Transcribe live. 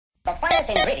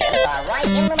best ingredients are right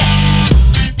in the mix.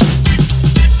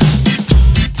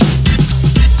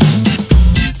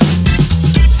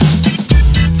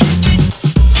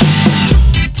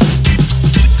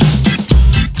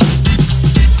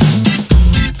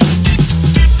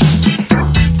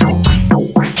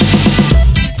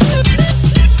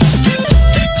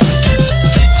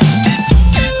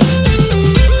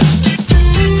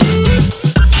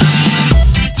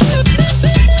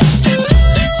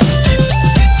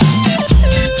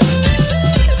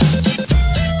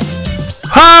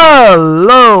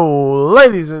 Hello,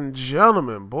 ladies and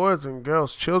gentlemen, boys and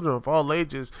girls, children of all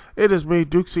ages. It is me,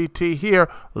 Dukect here,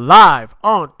 live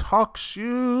on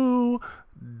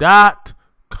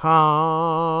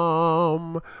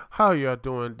TalkShoe.com. How y'all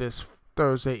doing this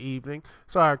Thursday evening?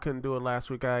 Sorry I couldn't do it last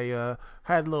week. I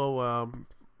had a little,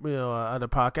 other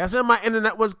podcasts, and my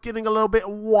internet was getting a little bit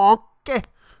wonky.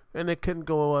 And it couldn't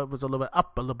go, it was a little bit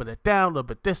up, a little bit down, a little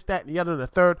bit this, that, and the other, and the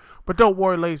third. But don't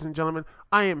worry, ladies and gentlemen,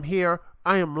 I am here,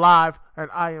 I am live,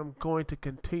 and I am going to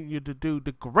continue to do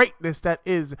the greatness that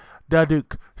is the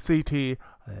Dukect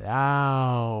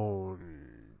Lounge.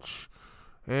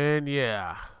 And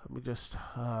yeah, let me just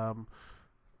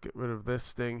get rid of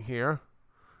this thing here.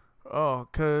 Oh,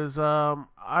 because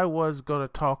I was going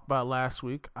to talk about last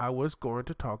week, I was going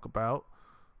to talk about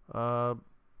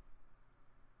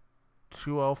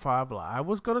 205 Live. I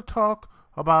was going to talk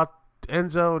about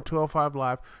Enzo and 205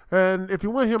 Live. And if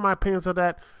you want to hear my opinions on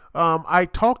that, I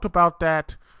talked about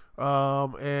that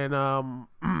I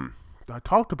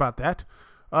talked about that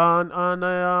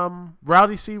on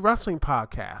Rowdy C Wrestling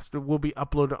podcast. It will be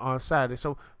uploaded on Saturday.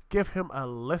 So give him a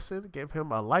listen, give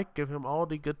him a like, give him all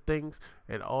the good things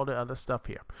and all the other stuff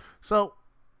here. So,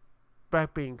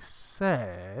 that being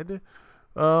said,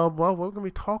 what we're going to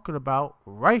be talking about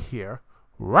right here,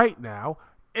 right now,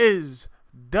 is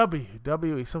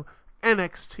WWE, some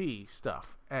NXT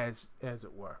stuff, as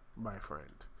it were, my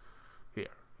friend. Here,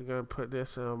 we're gonna put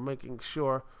this, making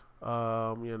sure,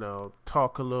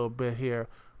 talk a little bit here,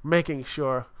 making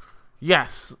sure.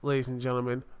 Yes, ladies and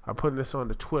gentlemen, I'm putting this on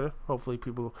the Twitter. Hopefully,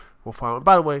 people will follow.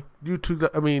 By the way, YouTube.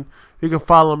 You can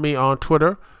follow me on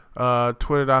Twitter,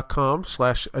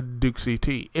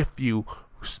 twitter.com/Dukect. If you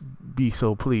be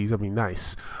so pleased,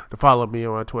 nice to follow me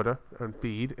on Twitter and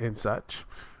feed and such.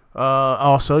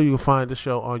 Also, you can find the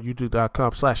show on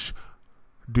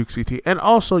youtube.com/Dukect, and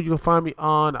also you can find me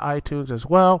on iTunes as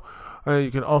well. And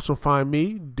you can also find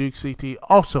me, Dukect,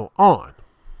 also on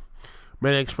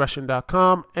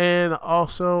MetaExpression.com and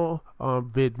also on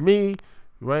VidMe,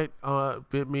 right?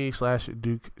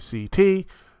 VidMe/Dukect.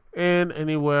 And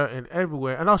anywhere and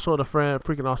everywhere, and also the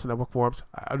Freaking Awesome Network forums.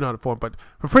 Not a forum, but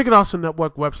the Freaking Awesome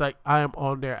Network website, I am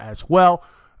on there as well.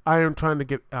 I am trying to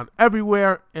get on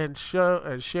everywhere and show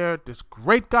and share this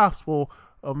great gospel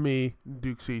of me,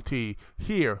 Dukect,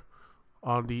 here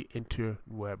on the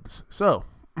interwebs. So,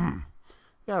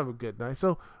 have a good night.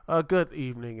 So, good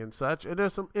evening and such. And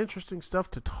there's some interesting stuff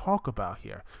to talk about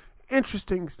here.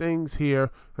 Interesting things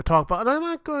here to talk about. And I'm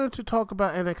not going to talk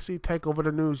about NXT Takeover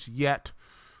the news yet,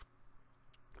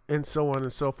 and so on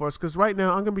and so forth, because right now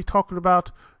I'm going to be talking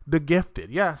about The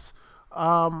Gifted. Yes,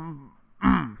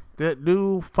 that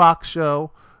new Fox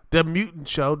show, the mutant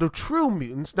show, the true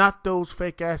mutants, not those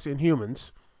fake-ass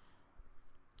Inhumans.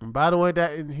 And by the way,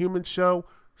 that Inhuman show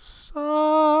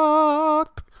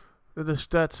sucked.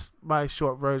 That's my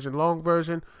short version. Long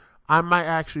version, I might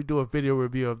actually do a video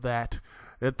review of that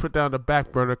and put down the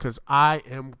back burner, because I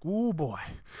am,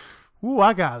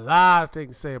 I got a lot of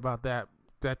things to say about that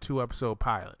 2-episode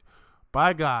pilot.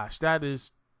 By gosh, that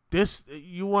is this.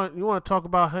 You want to talk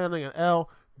about handling an L?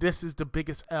 This is the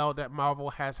biggest L that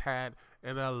Marvel has had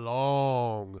in a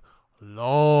long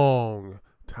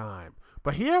time.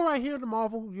 But right here in the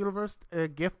Marvel Universe,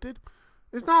 Gifted,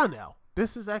 it's not an L.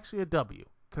 This is actually a W.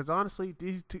 Because honestly,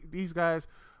 these guys,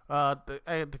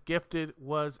 the Gifted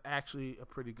was actually a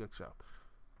pretty good show.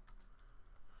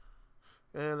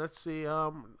 And let's see,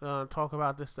 talk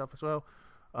about this stuff as well.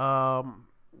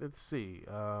 Let's see,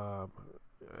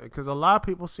 because a lot of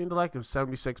people seem to like it.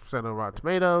 76% on Rotten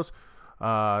Tomatoes,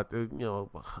 7%,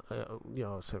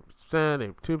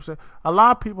 82%. A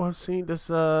lot of people have seen this,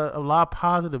 a lot of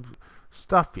positive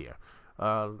stuff here.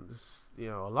 A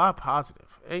lot of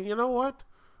positive. And you know what?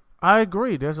 I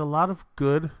agree. There's a lot of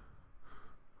good,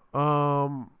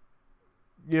 a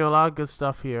lot of good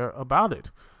stuff here about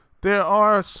it. There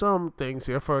are some things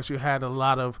here. First, you had a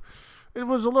lot of. It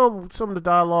was a little. Some of the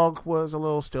dialogue was a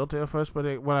little stilted at first,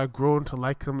 but when I grew into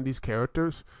like some of these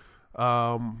characters,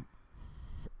 also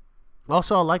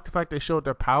I like the fact they showed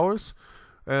their powers.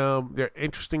 Their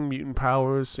interesting mutant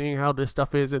powers. Seeing how this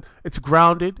stuff is, and it's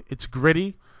grounded. It's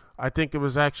gritty. I think it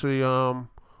was actually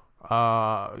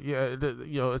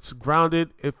it's grounded.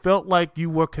 It felt like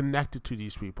you were connected to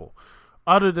these people,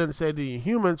 other than say the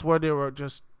humans, where they're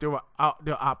obtuse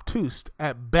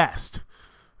at best,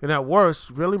 and at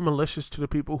worst, really malicious to the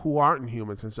people who aren't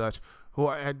humans and such, who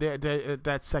are at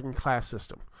that second class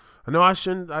system. I know I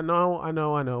shouldn't. I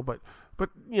know, but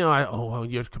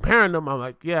you're comparing them. I'm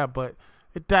like, yeah, but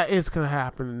that is going to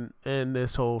happen in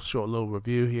this whole short little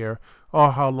review here,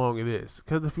 or how long it is.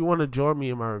 Because if you want to join me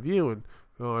in my review and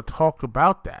talk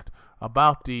about that,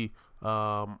 about the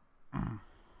about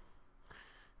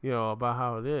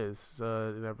how it is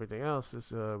and everything else,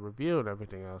 this review and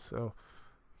everything else. So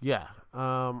yeah,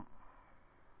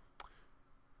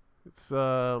 it's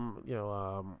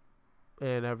and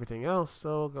everything else.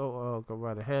 So go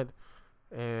right ahead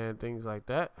and things like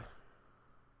that.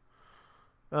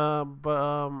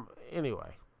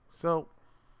 Anyway, so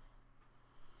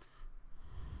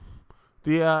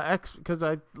the X, because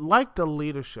I like the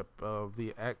leadership of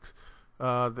the X,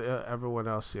 everyone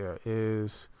else here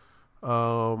is,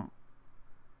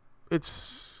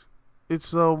 it's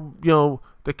the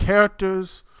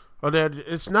characters are there.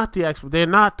 It's not the X, but they're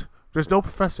not. There's no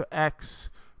Professor X.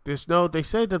 They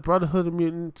say the Brotherhood of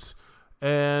Mutants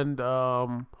and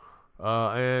the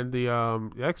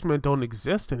X-Men don't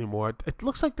exist anymore. It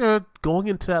looks like they're going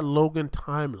into that Logan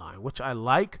timeline, which I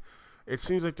like. It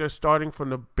seems like they're starting from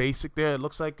the basic there. It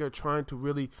looks like they're trying to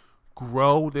really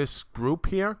grow this group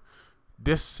here.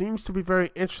 This seems to be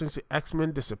very interesting. The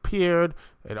X-Men disappeared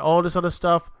and all this other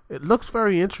stuff. It looks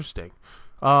very interesting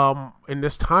in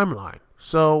this timeline.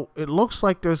 So it looks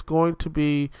like there's going to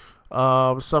be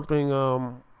something,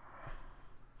 all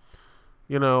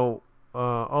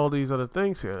these other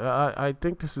things here. I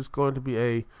think this is going to be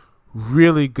a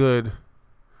really good,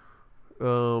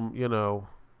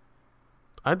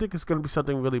 I think it's going to be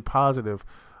something really positive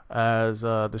as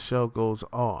the show goes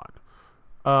on.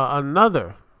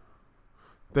 Another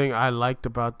thing I liked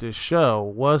about this show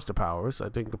was the powers. I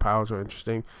think the powers are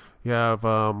interesting. You have,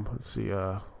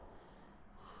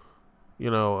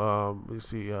 you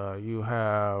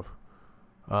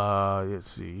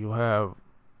have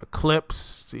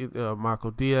Eclipse,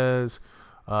 Marco Diaz.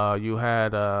 You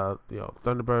had,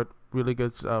 Thunderbird, really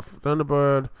good stuff.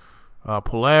 Thunderbird,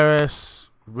 Polaris,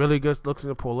 really good looks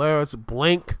in Polaris.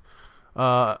 Blink,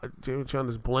 Jamie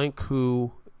Chandler's Blink,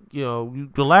 who, the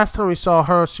last time we saw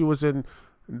her, she was in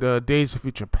the Days of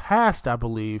Future Past, I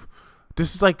believe.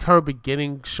 This is like her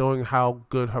beginning, showing how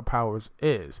good her powers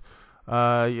is.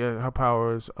 Her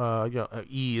powers,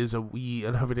 E is a E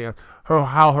and everything else.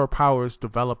 How her powers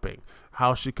developing,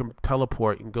 how she can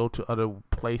teleport and go to other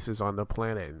places on the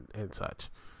planet and such.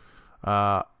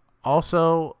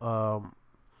 Also,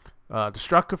 the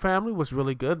Strucker family was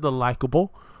really good. They're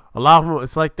likable. A lot of them,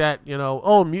 it's like that,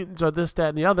 mutants are this, that,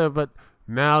 and the other. But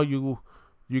now you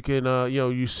can,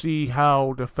 you see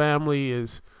how the family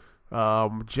is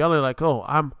gelling. Like,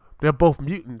 they're both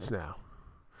mutants now.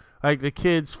 Like, the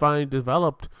kids finally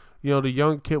developed. The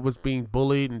young kid was being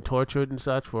bullied and tortured and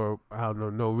such for, I don't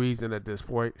know, no reason at this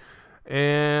point.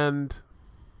 And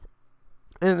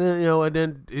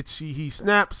then he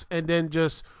snaps and then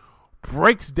just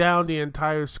breaks down the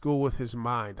entire school with his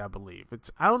mind, I believe.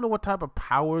 I don't know what type of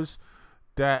powers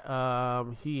that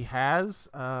he has.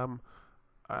 I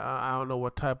don't know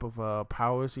what type of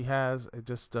powers he has. It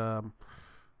just, it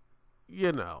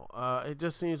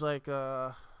just seems like...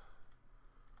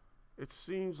 It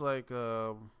seems like,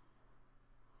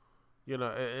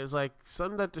 it's like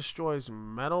something that destroys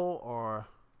metal or,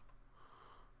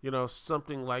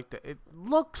 something like that. It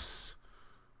looks,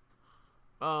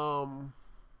 it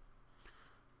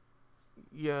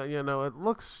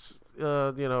looks,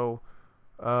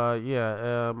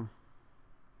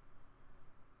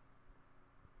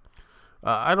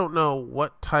 I don't know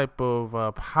what type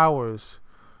of powers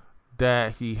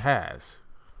that he has.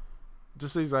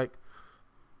 Just seems like,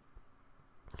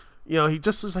 he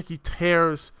just looks like he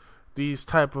tears these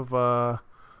type of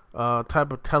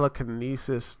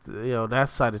telekinesis, that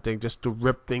side of things, just to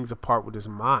rip things apart with his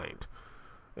mind.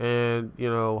 And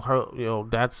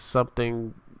that's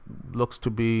something looks to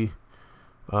be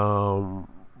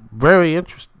very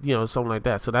interesting, something like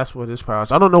that. So that's what his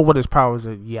powers. I don't know what his powers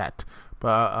are yet, but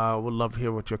I would love to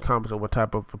hear what your comments on what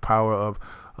type of power of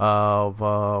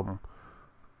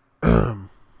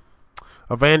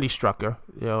Andy Strucker,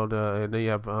 and then you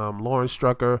have Lauren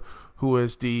Strucker, who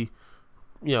is the,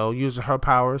 using her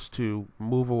powers to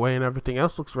move away and everything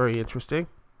else. Looks very interesting.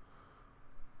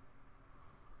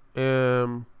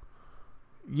 Yeah.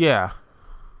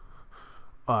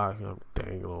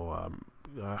 Dang,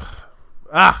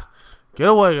 little,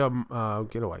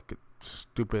 get away,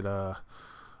 stupid,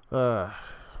 uh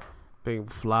thing,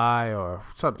 fly or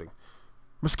something.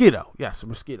 Mosquito, yes, a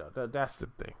mosquito. That's the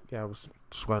thing. Yeah, I was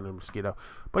sweating a mosquito.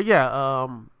 But yeah,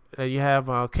 you have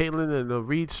Caitlin and the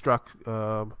Reed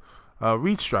Strucker.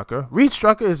 Reed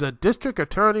Strucker is a district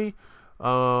attorney.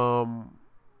 To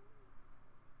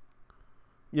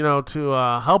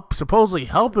supposedly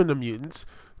helping the mutants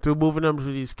to moving them to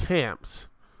these camps.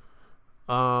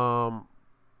 And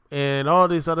all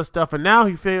this other stuff. And now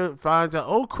he finds out,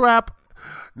 oh crap,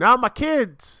 now my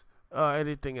kids.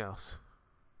 Anything else?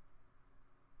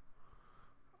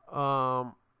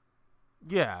 Yeah,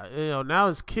 now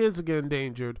his kids are getting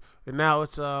endangered, and now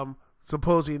it's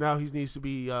supposedly now he needs to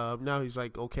be now he's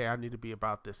like, okay, I need to be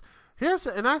about this.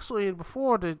 And actually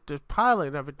before the pilot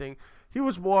and everything, he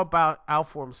was more about out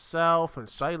for himself and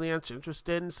slightly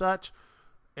interested and such,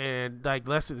 and like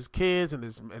less of his kids and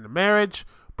the marriage.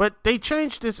 But they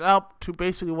changed this out to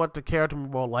basically want the character to be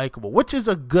more likable, which is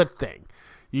a good thing.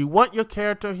 You want your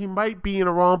character, he might be in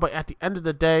the wrong, but at the end of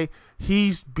the day,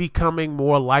 he's becoming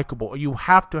more likable. You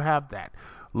have to have that.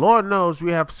 Lord knows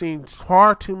we have seen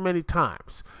far too many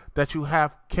times that you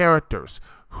have characters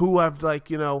who have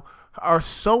are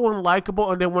so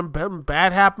unlikable, and then when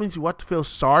bad happens, you want to feel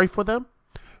sorry for them.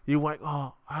 You're like,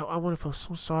 oh, I want to feel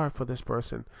so sorry for this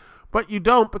person. But you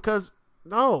don't, because,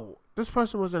 no, this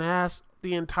person was an ass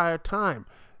the entire time.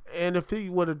 And if he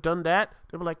would have done that,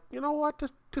 they were like, you know what?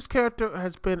 This character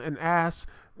has been an ass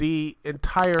the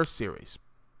entire series.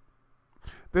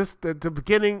 The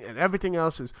beginning and everything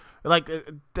else is like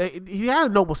he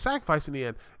had a noble sacrifice in the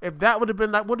end. If that would have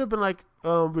been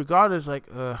regarded as it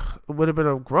would have been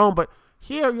a groan. But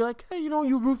here you're like, hey,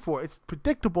 you root for it. It's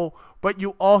predictable, but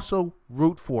you also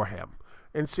root for him.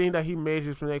 And seeing that he made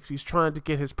his mistakes, he's trying to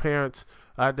get his parents,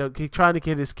 he's trying to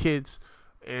get his kids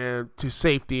and to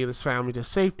safety and his family to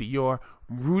safety. You're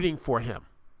rooting for him.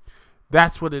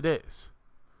 That's what it is.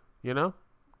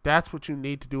 That's what you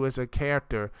need to do as a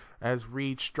character, as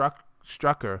Reed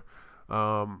Strucker,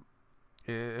 and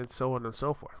so on and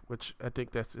so forth. Which I think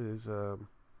that's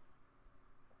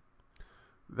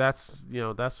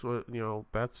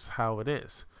how it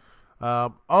is.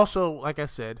 Also, like I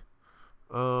said,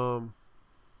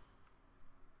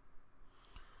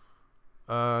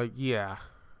 yeah.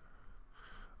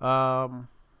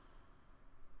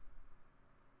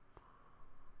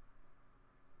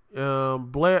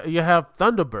 Blair, you have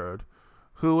Thunderbird,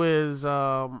 who is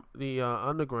the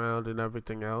underground and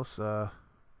everything else.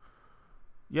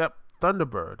 Yep,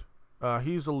 Thunderbird.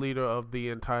 He's the leader of the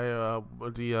entire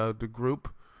the group,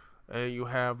 and you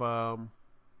have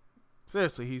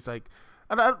seriously, he's like,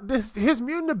 his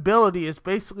mutant ability is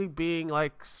basically being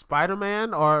like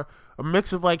Spider-Man or a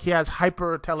mix of he has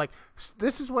hyper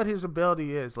this is what his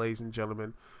ability is, ladies and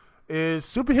gentlemen. Is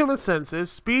superhuman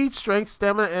senses, speed, strength,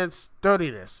 stamina, and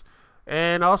sturdiness.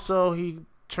 And also he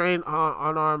trained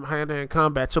unarmed hand-to-hand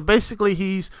combat. So basically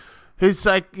he's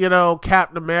like,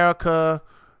 Captain America,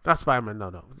 not Spider-Man,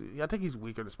 no. I think he's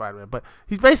weaker than Spider-Man, but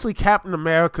he's basically Captain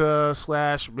America /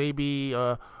 maybe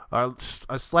a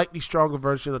slightly stronger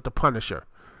version of the Punisher.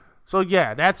 So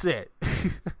yeah, that's it.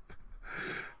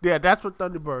 Yeah, that's what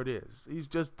Thunderbird is. He's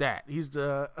just that. He's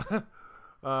the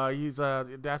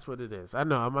that's what it is. I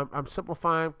know I'm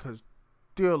simplifying because,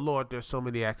 dear Lord, there's so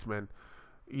many X-Men.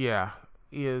 Yeah,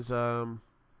 he is. Yep.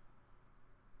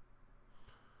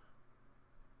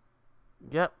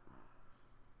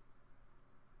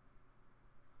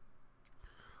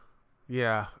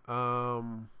 Yeah.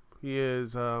 He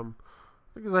is. I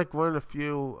think he's like one of the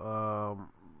few.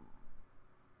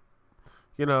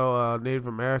 Native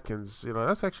Americans.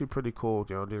 That's actually pretty cool.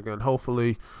 Again,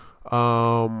 hopefully.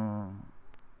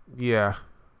 Yeah.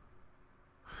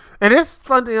 And it's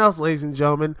something else, ladies and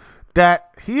gentlemen,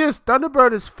 that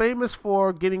Thunderbird is famous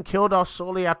for getting killed off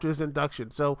shortly after his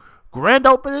induction. So, grand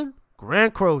opening,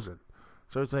 grand closing.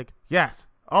 So it's like, yes,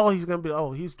 he's going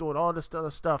to be, he's doing all this other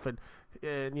stuff and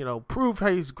prove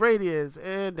how great he is,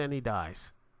 and then he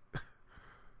dies.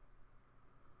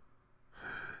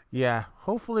 Yeah,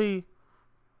 hopefully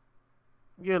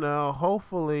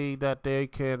that they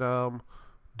can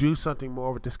do something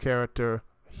more with this character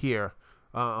here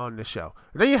on the show.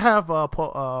 And then you have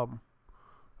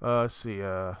let's see,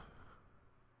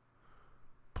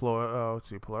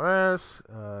 Polaris.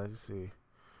 Let's see,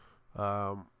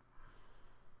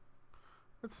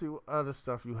 let's see what other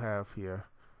stuff you have here.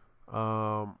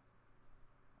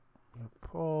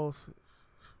 Pulse.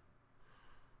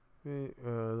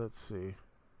 Let's see.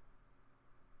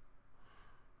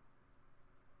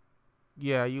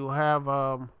 Yeah, you have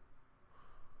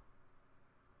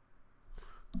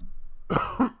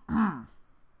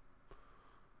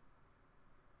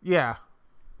yeah.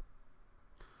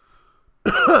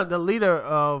 the leader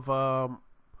of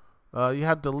you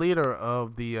have the leader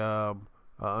of the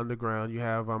underground. You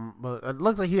have it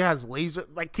looks like he has laser,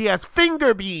 like he has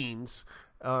finger beams,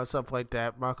 stuff like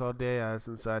that. Marco Diaz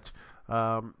and such.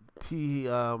 He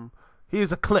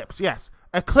is Eclipse. Yes,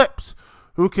 Eclipse,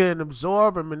 who can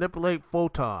absorb and manipulate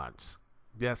photons.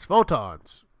 Yes,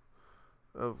 photons.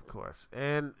 Of course,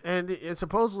 and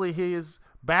supposedly his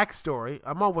backstory.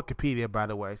 I'm on Wikipedia, by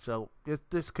the way, so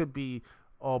this could be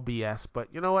all BS. But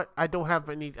you know what? I don't have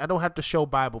the show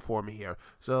Bible for me here.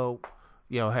 So,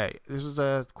 hey, this is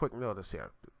a quick notice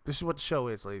here. This is what the show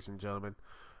is, ladies and gentlemen.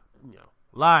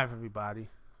 Live, everybody.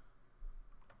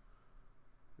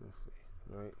 Let's see,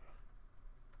 right?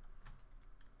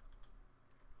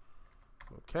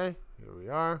 Okay, here we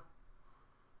are.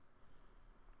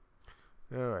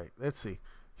 All right, let's see.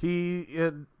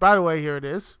 By the way, here it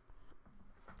is.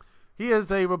 He is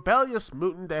a rebellious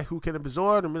mutant who can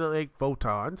absorb and manipulate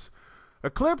photons.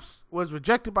 Eclipse was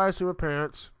rejected by his human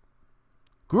parents.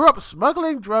 Grew up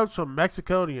smuggling drugs from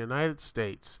Mexico to the United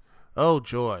States. Oh,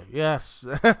 joy. Yes.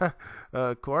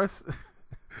 Of course.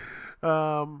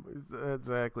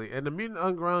 Exactly. And the mutant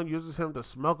underground uses him to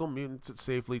smuggle mutants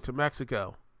safely to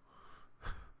Mexico.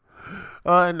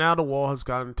 And now the wall has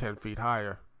gotten 10 feet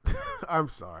higher. I'm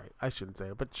sorry. I shouldn't say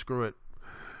it, but screw it.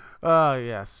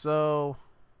 Yeah, so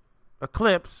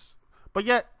Eclipse. But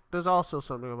yet, there's also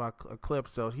something about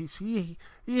Eclipse, though. He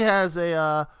has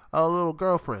a little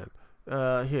girlfriend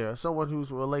here. Someone who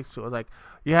relates to it. Like,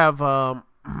 you have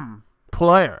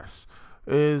Polaris.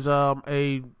 Is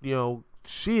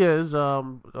she is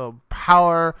a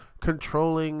power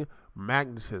controlling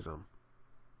magnetism.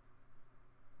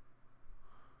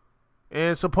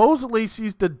 And supposedly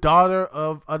she's the daughter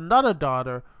of another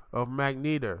daughter of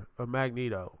Magneto.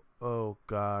 Oh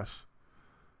gosh.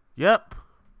 Yep.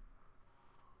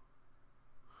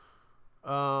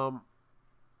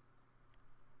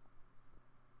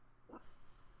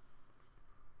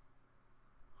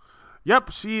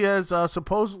 Yep, she is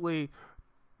supposedly,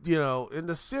 in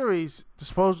the series,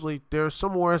 supposedly there's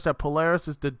some words that Polaris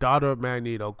is the daughter of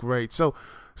Magneto. Great. So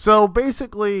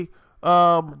basically,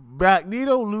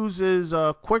 Magneto loses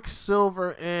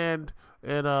Quicksilver and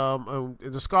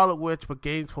the Scarlet Witch, but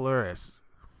gains Polaris.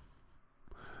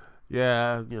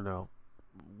 Yeah,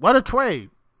 what a trade!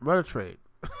 What a trade!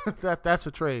 That's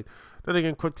a trade. Then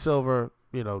again, Quicksilver,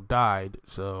 died,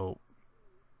 so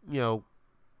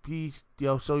he's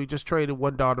so he just traded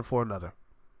one daughter for another.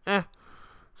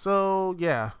 So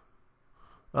yeah.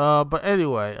 But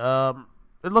anyway,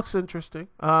 it looks interesting.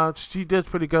 She did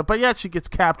pretty good, but yeah, she gets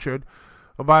captured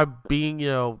by being,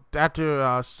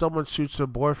 after someone shoots her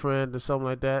boyfriend or something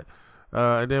like that,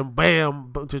 and then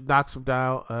bam, just knocks him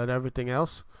down and everything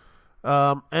else.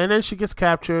 And then she gets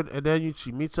captured, and then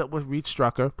she meets up with Reed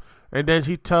Strucker, and then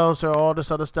he tells her all this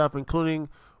other stuff, including,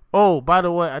 oh, by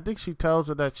the way, I think she tells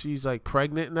her that she's like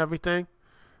pregnant and everything.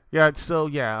 Yeah, so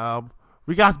yeah,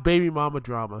 we got baby mama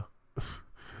drama.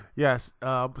 Yes,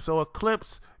 so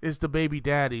Eclipse is the baby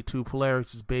daddy to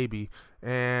Polaris' baby,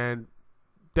 and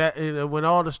that when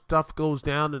all the stuff goes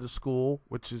down in the school,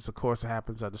 which is of course it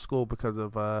happens at the school because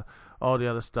of all the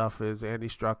other stuff is Andy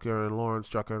Strucker and Lauren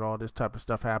Strucker and all this type of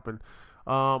stuff happen.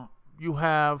 You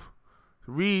have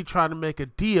Reed trying to make a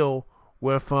deal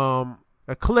with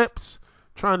Eclipse,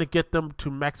 trying to get them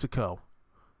to Mexico,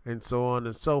 and so on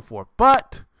and so forth.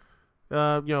 But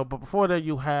but before that,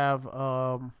 you have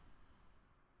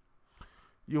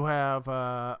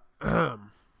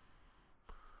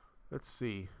let's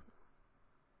see.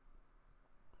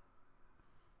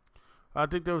 I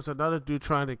think there was another dude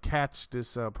trying to catch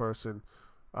this person.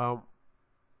 The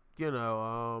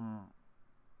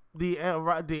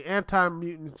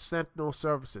Anti-Mutant Sentinel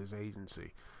Services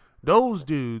Agency. Those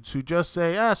dudes who just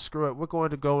say, screw it, we're going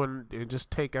to go and just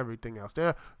take everything else.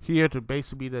 They're here to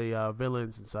basically be the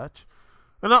villains and such.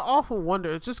 And I often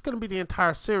wonder, it's just going to be the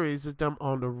entire series is them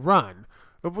on the run.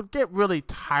 It would get really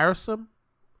tiresome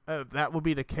if that would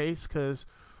be the case, because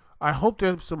I hope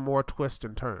there's some more twists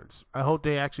and turns. I hope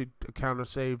they actually counter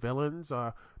say villains,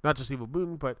 not just evil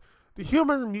mutant, but the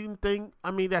human mutant thing.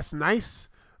 I mean, that's nice.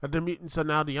 The mutants are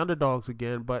now the underdogs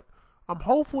again, but I'm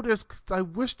hopeful I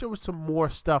wish there was some more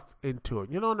stuff into it.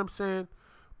 You know what I'm saying?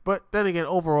 But then again,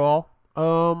 overall,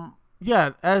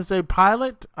 yeah, as a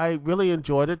pilot, I really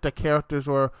enjoyed it. The characters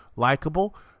were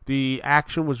likable. The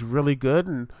action was really good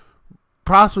and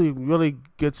possibly really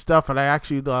good stuff. And I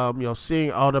actually,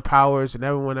 seeing all the powers and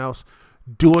everyone else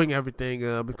doing everything,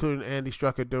 including Andy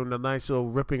Strucker doing the nice little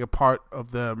ripping apart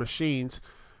of the machines,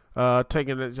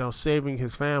 taking it, saving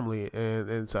his family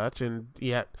and such. And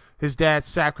yet his dad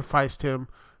sacrificed him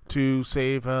to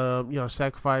save,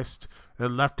 sacrificed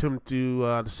and left him to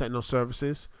the Sentinel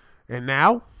services. And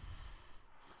now,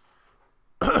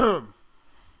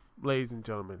 ladies and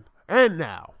gentlemen, and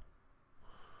now,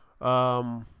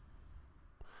 I'm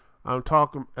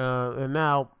talking, and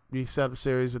now we set up a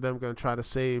series of them going to try to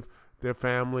save their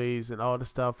families and all this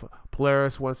stuff.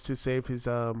 Polaris wants to save his,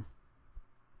 not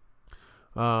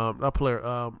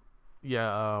Polaris,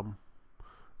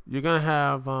 you're going to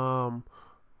have,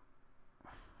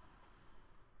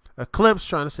 Eclipse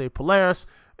trying to save Polaris,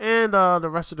 and the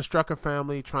rest of the Strucker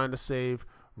family trying to save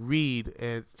Reed,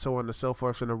 and so on and so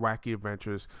forth, and the wacky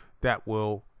adventures that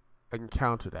will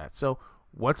encounter that. So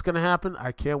what's going to happen?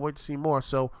 I can't wait to see more.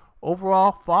 So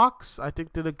overall, Fox, I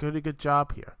think, did a pretty good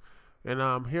job here.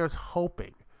 And here's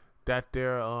hoping that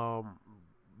they're,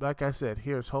 like I said,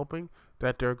 here's hoping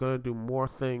that they're going to do more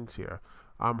things here.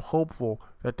 I'm hopeful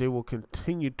that they will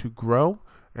continue to grow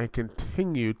and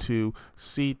continue to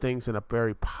see things in a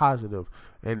very positive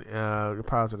and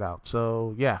positive out.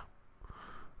 So yeah,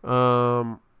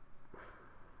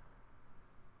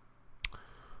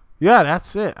 yeah,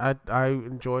 that's it. I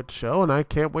enjoyed the show and I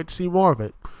can't wait to see more of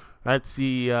it. That's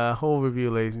the whole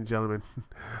review, ladies and gentlemen.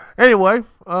 Anyway,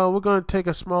 we're going to take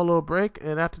a small little break,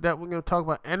 and after that, we're going to talk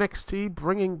about NXT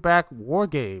bringing back War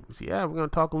Games. Yeah, we're going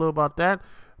to talk a little about that,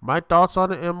 my thoughts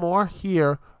on it, and more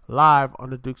here live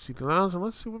on the Dukect Lounge. And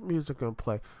let's see what music I'm going to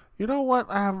play. You know what?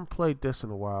 I haven't played this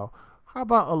in a while. How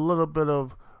about a little bit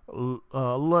of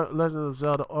Legend of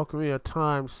Zelda Ocarina of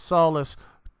Time Solace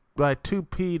by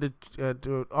 2P,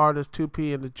 the artist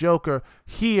 2P and the Joker,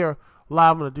 here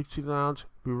live on the Dukect Lounge.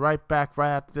 Be right back right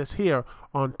after this here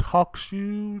on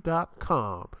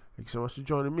TalkShoe.com. Thank you so much for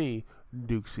joining me,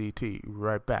 Duke CT.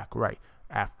 Right back right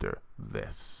after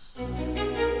this.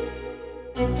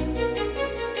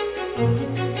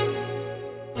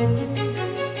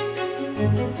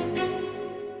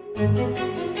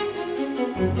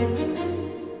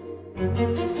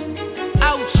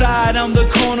 Outside on the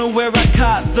corner where I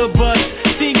caught the bus,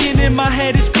 thinking in my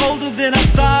head it's colder than I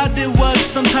thought it was.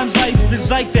 Sometimes life is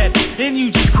like that, and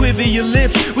you just quiver your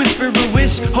lips, whisper a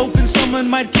wish, hoping someone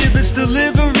might give us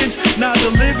deliverance. Now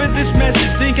deliver this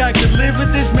message, think I could live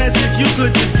with this message. You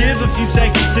could just give a few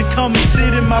seconds to come and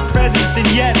sit in my presence. And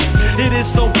yes, it is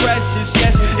so precious,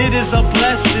 yes, it is a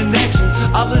blessing. Next,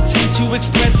 I'll attempt to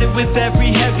express it with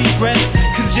every heavy breath,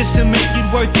 cause just to make it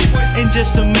worth it, and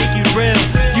just to make it real,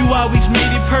 you always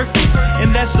made it perfect,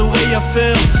 and that's the way I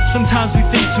feel. Sometimes we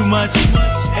think too much,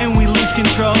 and we lose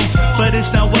control, but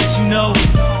it's not what you know,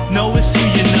 no, it's who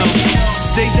you know.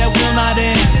 Days that will not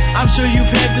end, I'm sure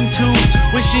you've had them too,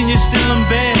 wishing you're still in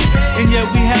bed, and yet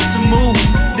we have to move.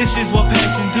 This is what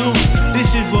passion do,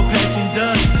 this is what passion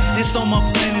does. It's on my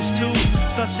planets too,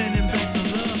 so sending back the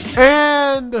love.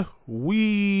 And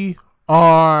we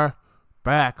are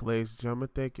back, ladies and gentlemen.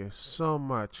 Thank you so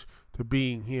much for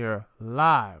being here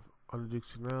live on the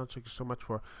Dukect Lounge. Thank you so much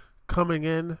for coming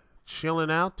in,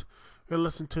 chilling out, and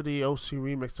listen to the OC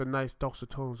remix, the nice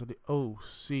dulcet tones of the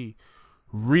OC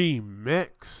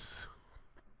remix.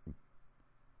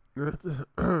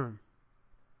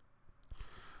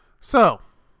 So,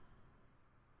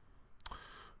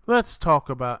 let's talk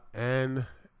about NXT.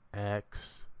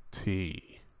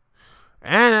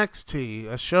 NXT,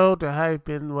 a show that I've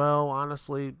been, well,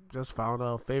 honestly, just found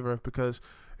out a favor because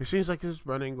it seems like it's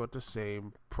running with the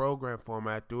same program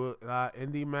format. Do a lot of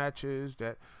indie matches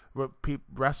that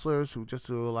wrestlers who just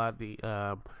do a lot of the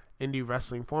indie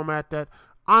wrestling format that,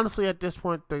 honestly, at this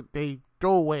point, they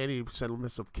throw away any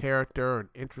semblance of character and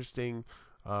interesting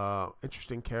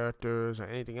characters or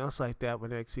anything else like that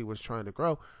when NXT was trying to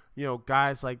grow. You know,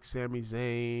 guys like Sami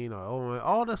Zayn or Owen,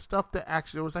 all the stuff that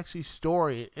actually, there was actually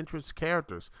story and interest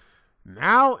characters.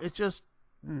 Now, it's just,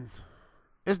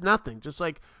 it's nothing. Just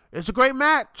like, it's a great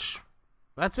match.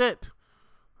 That's it.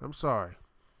 I'm sorry.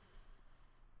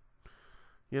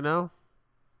 You know?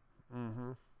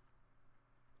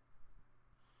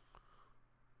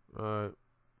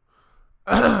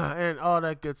 And all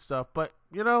that good stuff. But,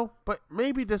 you know, but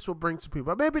maybe this will bring some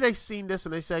people. Maybe they've seen this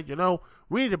and they said, you know,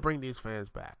 we need to bring these fans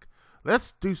back.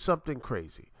 Let's do something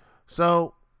crazy.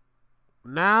 So,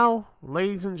 now,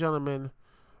 ladies and gentlemen,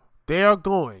 they are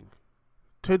going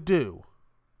to do,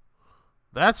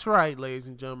 that's right, ladies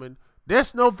and gentlemen,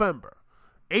 this November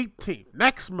 18th,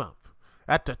 next month,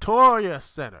 at the Toyota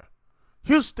Center,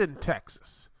 Houston,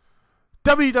 Texas,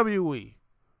 WWE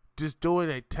just doing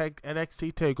a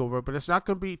NXT takeover, but it's not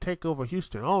going to be Takeover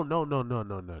Houston. Oh, no.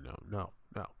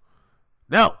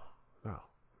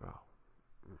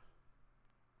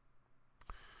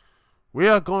 We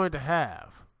are going to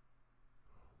have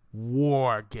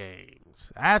War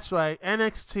Games. That's right,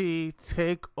 NXT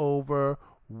Takeover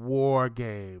War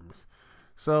Games.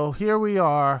 So here we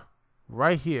are,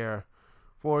 right here,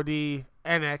 for the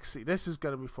NXT. This is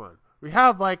gonna be fun. We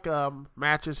have like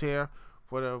matches here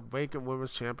for the vacant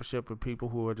women's championship with people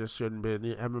who are just shouldn't be.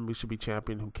 The MMA should be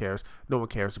champion. Who cares? No one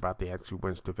cares about the NXT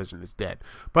women's division. It's dead.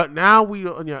 But now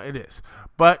it is.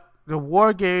 But the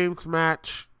War Games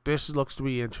match. This looks to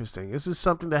be interesting. This is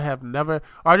something that have never.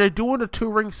 Are they doing a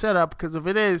 2-ring setup? Because if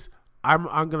it is, I'm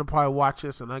gonna probably watch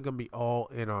this and I'm gonna be all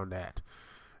in on that.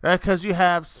 Because you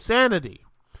have Sanity,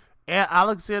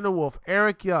 Alexander Wolf,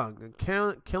 Eric Young, and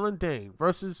Killen Dane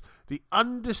versus the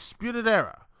Undisputed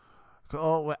Era.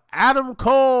 With Adam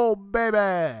Cole,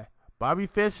 baby, Bobby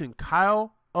Fish, and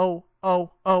Kyle O'Reilly's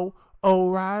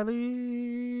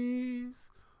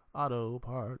Auto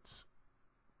Parts.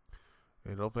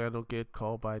 And hopefully I don't get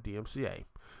called by DMCA.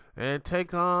 And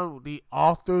take on the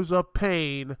Authors of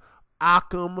Pain,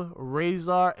 Akam,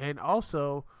 Razor, and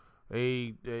also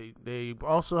they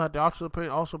also had the Authors of Pain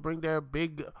also bring their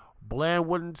big bland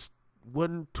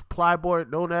wooden plyboard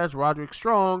known as Roderick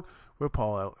Strong with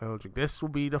Paul Eldridge. This will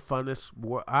be the funnest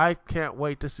war. I can't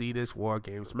wait to see this War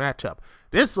Games matchup.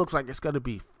 This looks like it's going to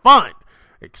be fun,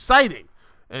 exciting,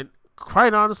 and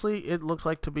quite honestly, it looks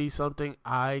like to be something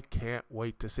I can't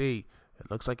wait to see. It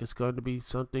looks like it's going to be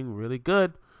something really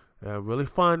good, really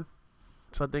fun,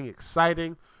 something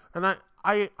exciting, and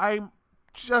I'm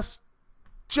just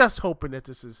hoping that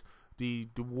this is the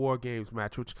War Games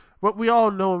match, which what we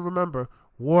all know and remember.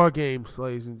 War Games,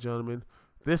 ladies and gentlemen.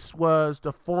 This was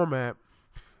the format.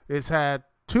 It's had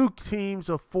 2 teams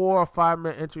of 4 or 5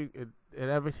 man entry and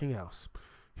everything else.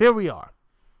 Here we are.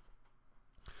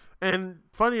 And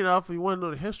funny enough, if you want to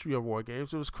know the history of War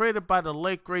Games, it was created by the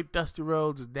late great Dusty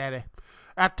Rhodes' daddy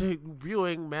after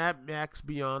viewing Mad Max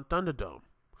Beyond Thunderdome.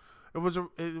 It was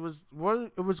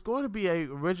going to be a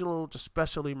original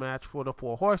specialty match for the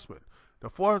 4 Horsemen. The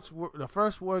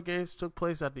first War Games took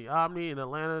place at the Omni in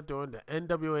Atlanta during the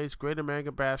NWA's Great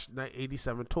American Bash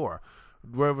 87 tour,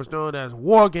 where it was known as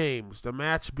War Games, the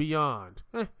match beyond.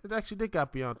 It actually did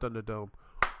got beyond Thunderdome.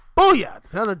 Booyah!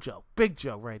 Another joke. Big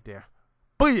joke right there.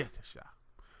 Booyah!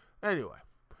 Anyway,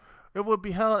 it would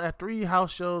be held at 3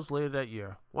 house shows later that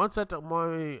year. Once at the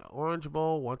Miami Orange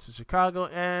Bowl, once in Chicago,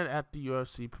 and at the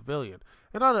UFC Pavilion.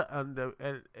 And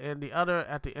the other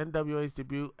at the NWA's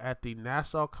debut at the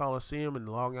Nassau Coliseum in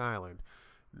Long Island.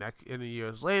 In the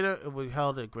years later, it was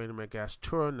held at Great American Bash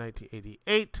Tour in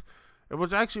 1988. It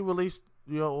was actually released,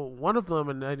 one of them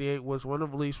in 98 was one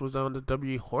of the release was on the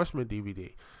WWE Horseman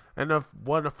DVD. And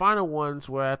one of the final ones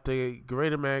were at the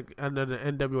Great American, under the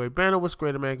NWA banner was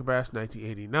Great American Bash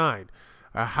 1989.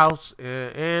 A house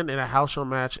and in a house show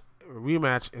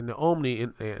rematch in the Omni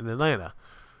in Atlanta.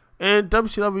 And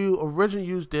WCW originally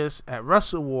used this at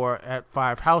Wrestle War at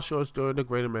 5 house shows during the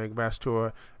Great American Bash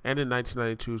Tour and in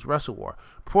 1992's Wrestle War.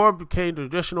 Before it became the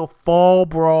traditional Fall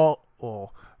Brawl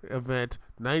event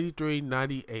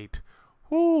 93-98.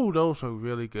 Ooh, those are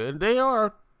really good. And they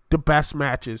are the best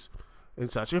matches and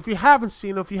such. If you haven't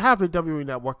seen them, if you have the WWE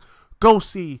Network, go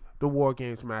see the War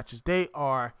Games matches. They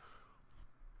are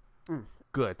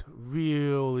good.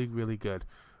 Really, really good.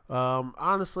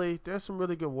 Honestly, there's some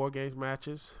really good War Games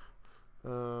matches.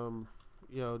 You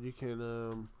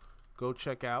can go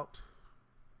check out.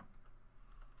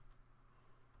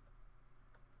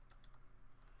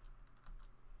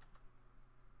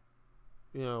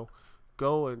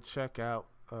 Go and check out.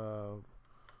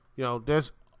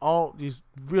 There's all these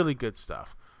really good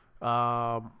stuff.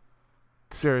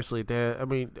 Seriously,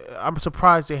 I'm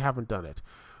surprised they haven't done it.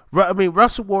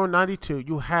 Wrestle War 92,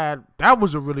 that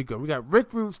was a really good. We got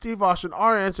Rick Rude, Steve Austin,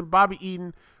 Arn Anderson, Bobby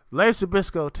Eaton, Larry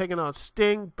Zbyszko taking on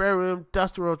Sting, Barry Windham,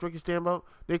 Dusty Rhodes, Ricky Steamboat,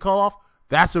 Nick Koloff.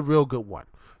 That's a real good one.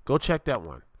 Go check that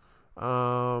one.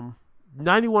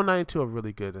 91, 92 are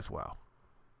really good as well.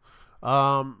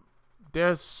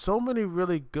 There's so many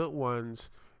really good ones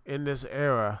in this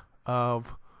era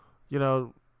of,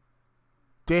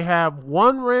 they have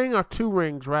 1 ring or 2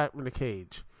 rings wrapped in the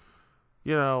cage.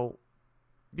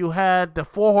 You had the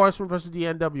 4 Horsemen versus the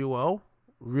NWO.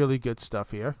 Really good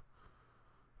stuff here.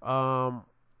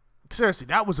 Seriously,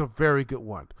 that was a very good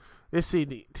one. Let's see,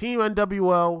 the Team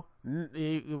NWO,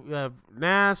 you have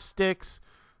Nas, Styx,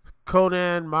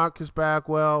 Conan, Marcus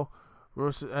Bagwell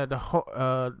versus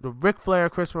the Ric Flair,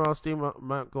 Chris Morales, Steve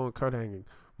Marco, and Kurt Angle.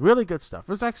 Really good stuff.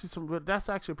 That's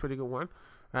actually a pretty good one.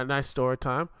 A nice story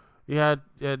time. You had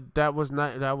that was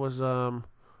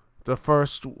the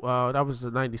first. That was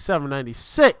the 97,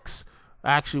 96.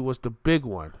 Actually, was the big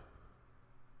one.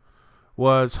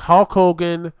 Was Hulk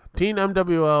Hogan, Team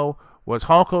NWO, was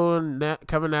Hulk Hogan,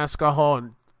 Kevin Nash, Scott Hall,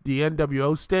 and the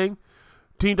NWO Sting.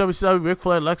 Team WCW, Ric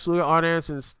Flair, Lex Luger, Arn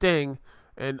Anderson, Sting,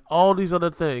 and all these other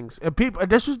things. And people,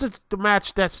 this was the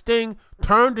match that Sting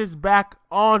turned his back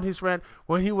on his friend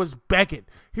when he was begging.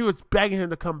 He was begging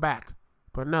him to come back,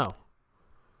 but no.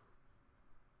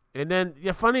 And then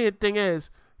the funny thing is,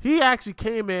 he actually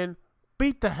came in,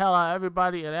 beat the hell out of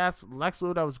everybody, and asked Lex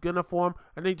Luger that was good enough for him,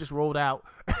 and then he just rolled out.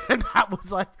 And I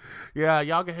was like, yeah,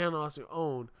 y'all can handle us your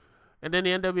own. And then the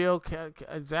NWO,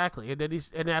 exactly. And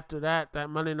then after that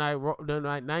Monday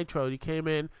Night Nitro, he came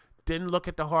in, didn't look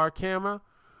at the hard camera,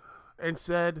 and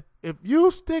said, if you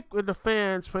stick with the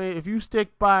fans, if you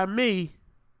stick by me,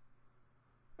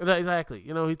 exactly.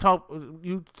 He talked,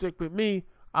 you stick with me,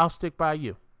 I'll stick by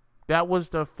you. That was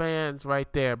the fans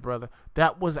right there, brother.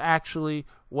 That was actually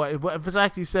what. If it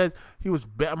actually says he was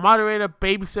a moderator,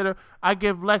 babysitter, I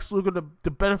give Lex Luger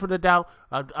the benefit of the doubt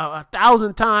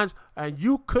 1,000 times, and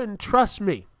you couldn't trust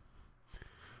me.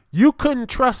 You couldn't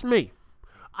trust me.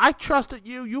 I trusted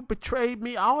you. You betrayed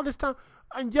me all this time,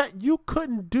 and yet you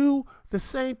couldn't do the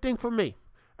same thing for me.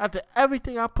 After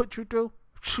everything I put you through,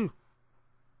 phew,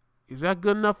 is that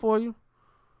good enough for you?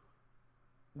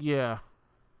 Yeah.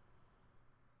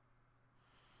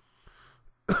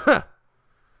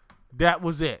 That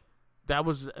was it. That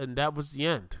was the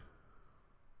end.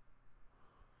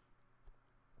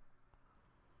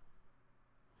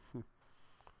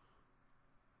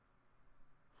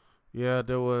 Yeah,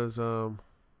 there was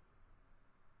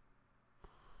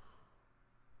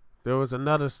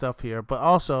another stuff here, but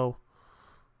also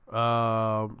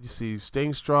you see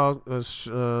Sting Stardren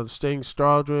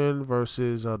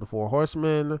versus the Four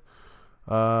Horsemen.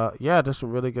 Yeah, there's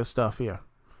some really good stuff here.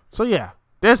 So yeah.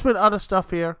 There's been other stuff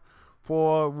here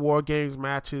for War Games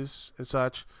matches and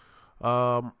such.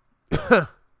 You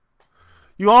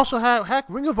also have,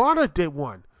 Ring of Honor did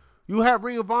one. You have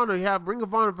Ring of Honor. You have Ring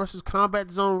of Honor versus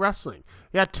Combat Zone Wrestling.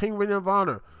 You have Team Ring of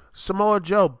Honor, Samoa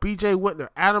Joe, B.J. Whitner,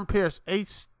 Adam Pearce,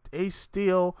 Ace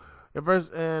Steel,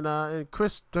 and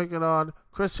Chris taking on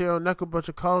Chris Hero, Knuckle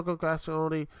Butcher, Colico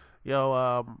Cassione,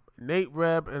 Nate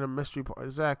Reb, and a mystery part.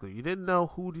 Exactly. You didn't know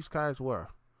who these guys were.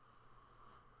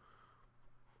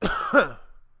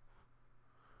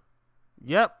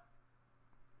 Yep.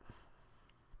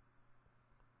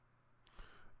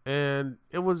 And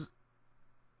it was,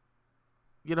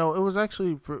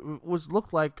 actually,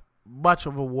 looked like much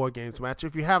of a War Games match.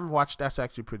 If you haven't watched, that's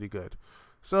actually pretty good.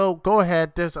 So go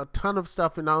ahead. There's a ton of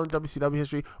stuff in not only WCW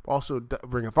history, but also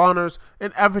Ring of Honors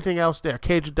and everything else there.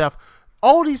 Cage of Death,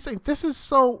 all these things. This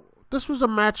was a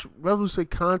match revolutionary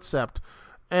concept.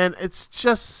 And it's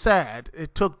just sad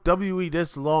it took WWE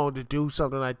this long to do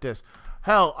something like this.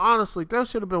 Hell, honestly, there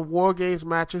should have been War Games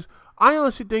matches. I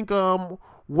honestly think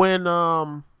when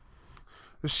the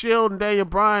Shield and Daniel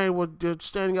Bryan were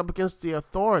standing up against the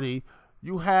Authority,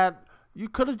 you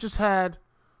could have just had,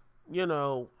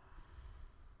 instead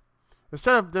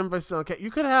of them versus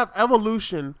you could have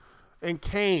Evolution and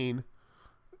Kane,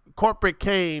 Corporate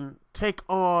Kane, take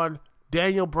on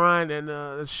Daniel Bryan and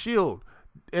the Shield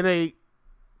in a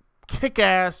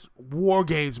kick-ass War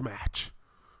Games match.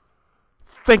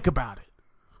 Think about it.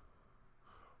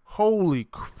 Holy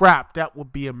crap, that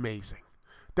would be amazing.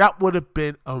 That would have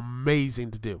been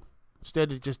amazing to do.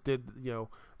 Instead, it just did, the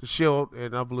Shield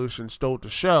and Evolution stole the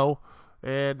show,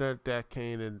 and that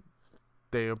Kane and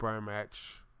Daniel Bryan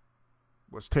match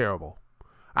was terrible.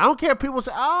 I don't care if people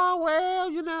say, oh, well,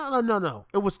 no.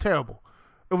 It was terrible.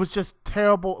 It was just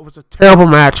terrible. It was a terrible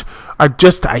match. I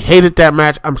hated that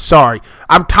match. I'm sorry.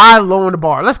 I'm tired of lowering the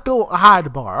bar. Let's go high the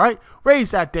bar, all right?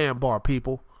 Raise that damn bar,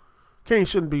 people. Kane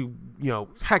shouldn't be,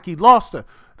 heck, he lost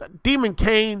Demon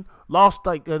Kane lost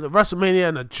the WrestleMania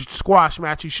in a squash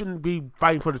match. He shouldn't be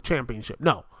fighting for the championship.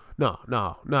 No,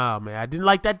 man. I didn't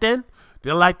like that then.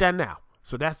 Didn't like that now.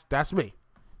 So that's me.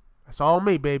 That's all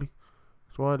me, baby.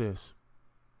 That's what it is.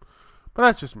 But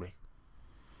that's just me.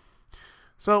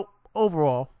 So,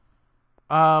 overall,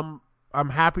 I'm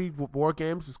happy War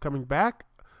Games is coming back.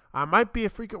 I might be a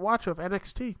frequent watcher of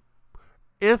NXT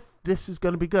if this is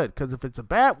going to be good. Because if it's a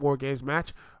bad War Games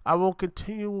match, I will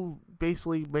continue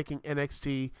basically making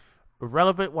NXT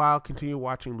irrelevant while continue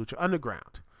watching Lucha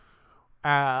Underground.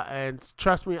 And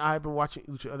trust me, I've been watching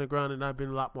Lucha Underground and I've been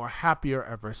a lot more happier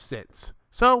ever since.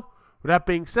 So, with that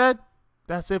being said,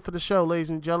 that's it for the show, ladies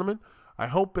and gentlemen. I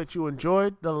hope that you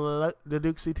enjoyed the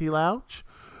Dukect Lounge.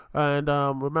 And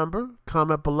remember,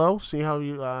 comment below, see how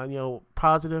you,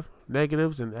 positive,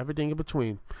 negatives, and everything in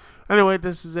between. Anyway,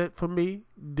 this is it for me,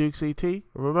 Dukect.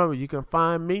 Remember, you can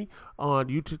find me on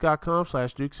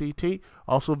youtube.com/Dukect,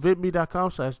 also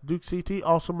vidme.com/Dukect,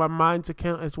 also my Minds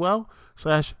account as well,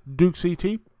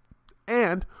 /Dukect,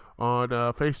 and on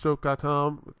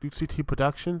Facebook.com, Dukect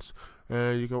Productions.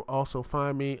 And you can also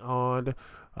find me on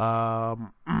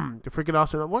The Freaking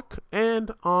Awesome Network,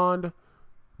 and on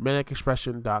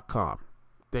ManicExpression.com.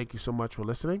 Thank you so much for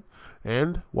listening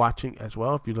and watching as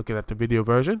well. If you're looking at the video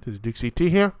version, this is Duke CT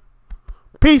here.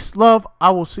 Peace, love. I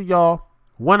will see y'all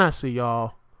when I see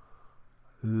y'all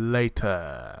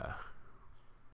later.